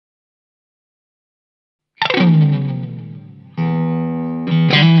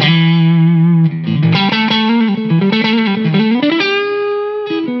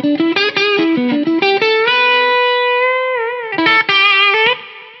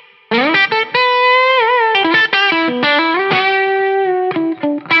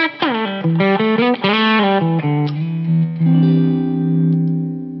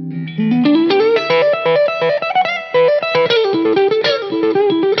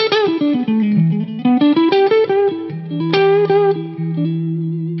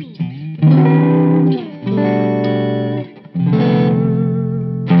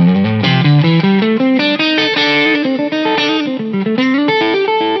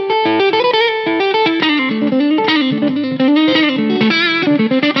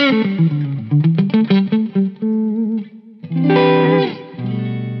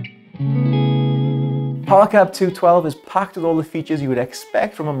Powercab 212 is packed with all the features you would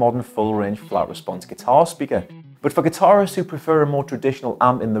expect from a modern full-range flat response guitar speaker. But for guitarists who prefer a more traditional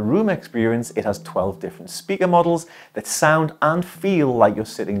amp-in-the-room experience, it has 12 different speaker models that sound and feel like you're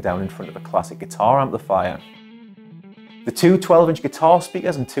sitting down in front of a classic guitar amplifier. The two 12-inch guitar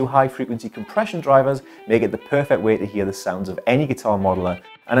speakers and two high-frequency compression drivers make it the perfect way to hear the sounds of any guitar modeler,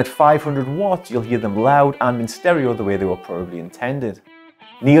 and at 500 watts you'll hear them loud and in stereo the way they were probably intended.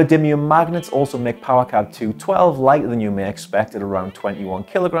 Neodymium magnets also make Powercab 212 lighter than you may expect at around 21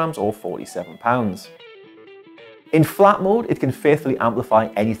 kilograms or 47 pounds. In flat mode, it can faithfully amplify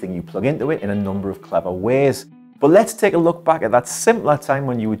anything you plug into it in a number of clever ways. But let's take a look back at that simpler time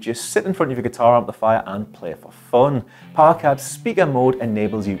when you would just sit in front of your guitar amplifier and play for fun. Powercab's speaker mode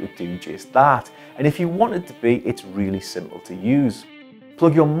enables you to do just that, and if you want it to be, it's really simple to use.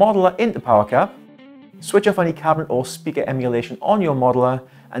 Plug your modeler into Powercab, switch off any cabinet or speaker emulation on your modeler,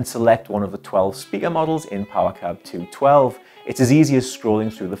 and select one of the 12 speaker models in Powercab 212. It's as easy as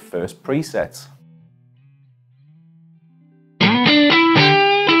scrolling through the first presets.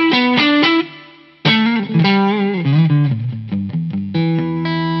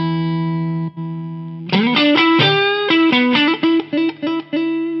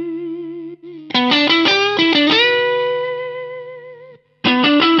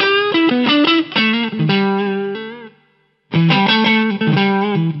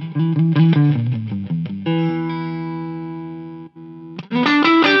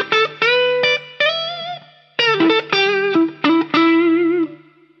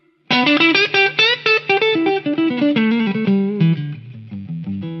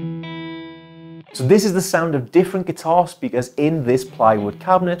 So this is the sound of different guitar speakers in this plywood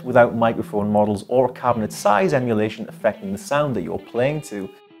cabinet without microphone models or cabinet size emulation affecting the sound that you're playing to.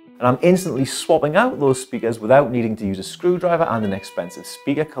 And I'm instantly swapping out those speakers without needing to use a screwdriver and an expensive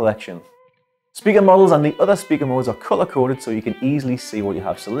speaker collection. Speaker models and the other speaker modes are color coded so you can easily see what you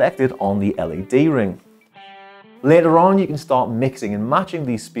have selected on the LED ring. Later on, you can start mixing and matching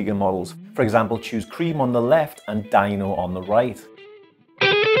these speaker models. For example, choose Cream on the left and Dino on the right.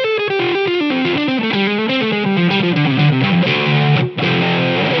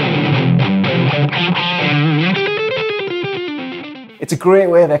 It's a great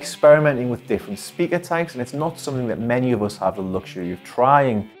way of experimenting with different speaker types, and it's not something that many of us have the luxury of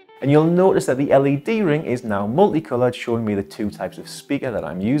trying. And you'll notice that the LED ring is now multicolored, showing me the two types of speaker that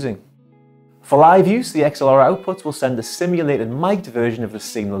I'm using. For live use, the XLR outputs will send a simulated mic'd version of the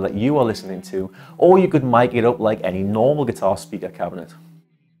signal that you are listening to, or you could mic it up like any normal guitar speaker cabinet.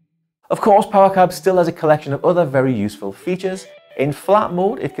 Of course, Powercab still has a collection of other very useful features. In flat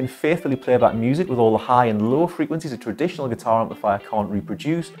mode, it can faithfully play back music with all the high and low frequencies a traditional guitar amplifier can't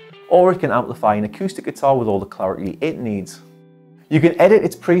reproduce, or it can amplify an acoustic guitar with all the clarity it needs. You can edit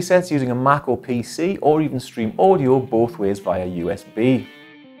its presets using a Mac or PC, or even stream audio both ways via USB.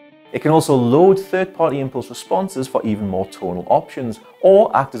 It can also load third-party impulse responses for even more tonal options,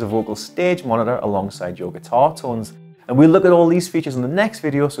 or act as a vocal stage monitor alongside your guitar tones. And we'll look at all these features in the next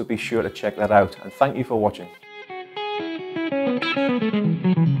video, so be sure to check that out. And thank you for watching.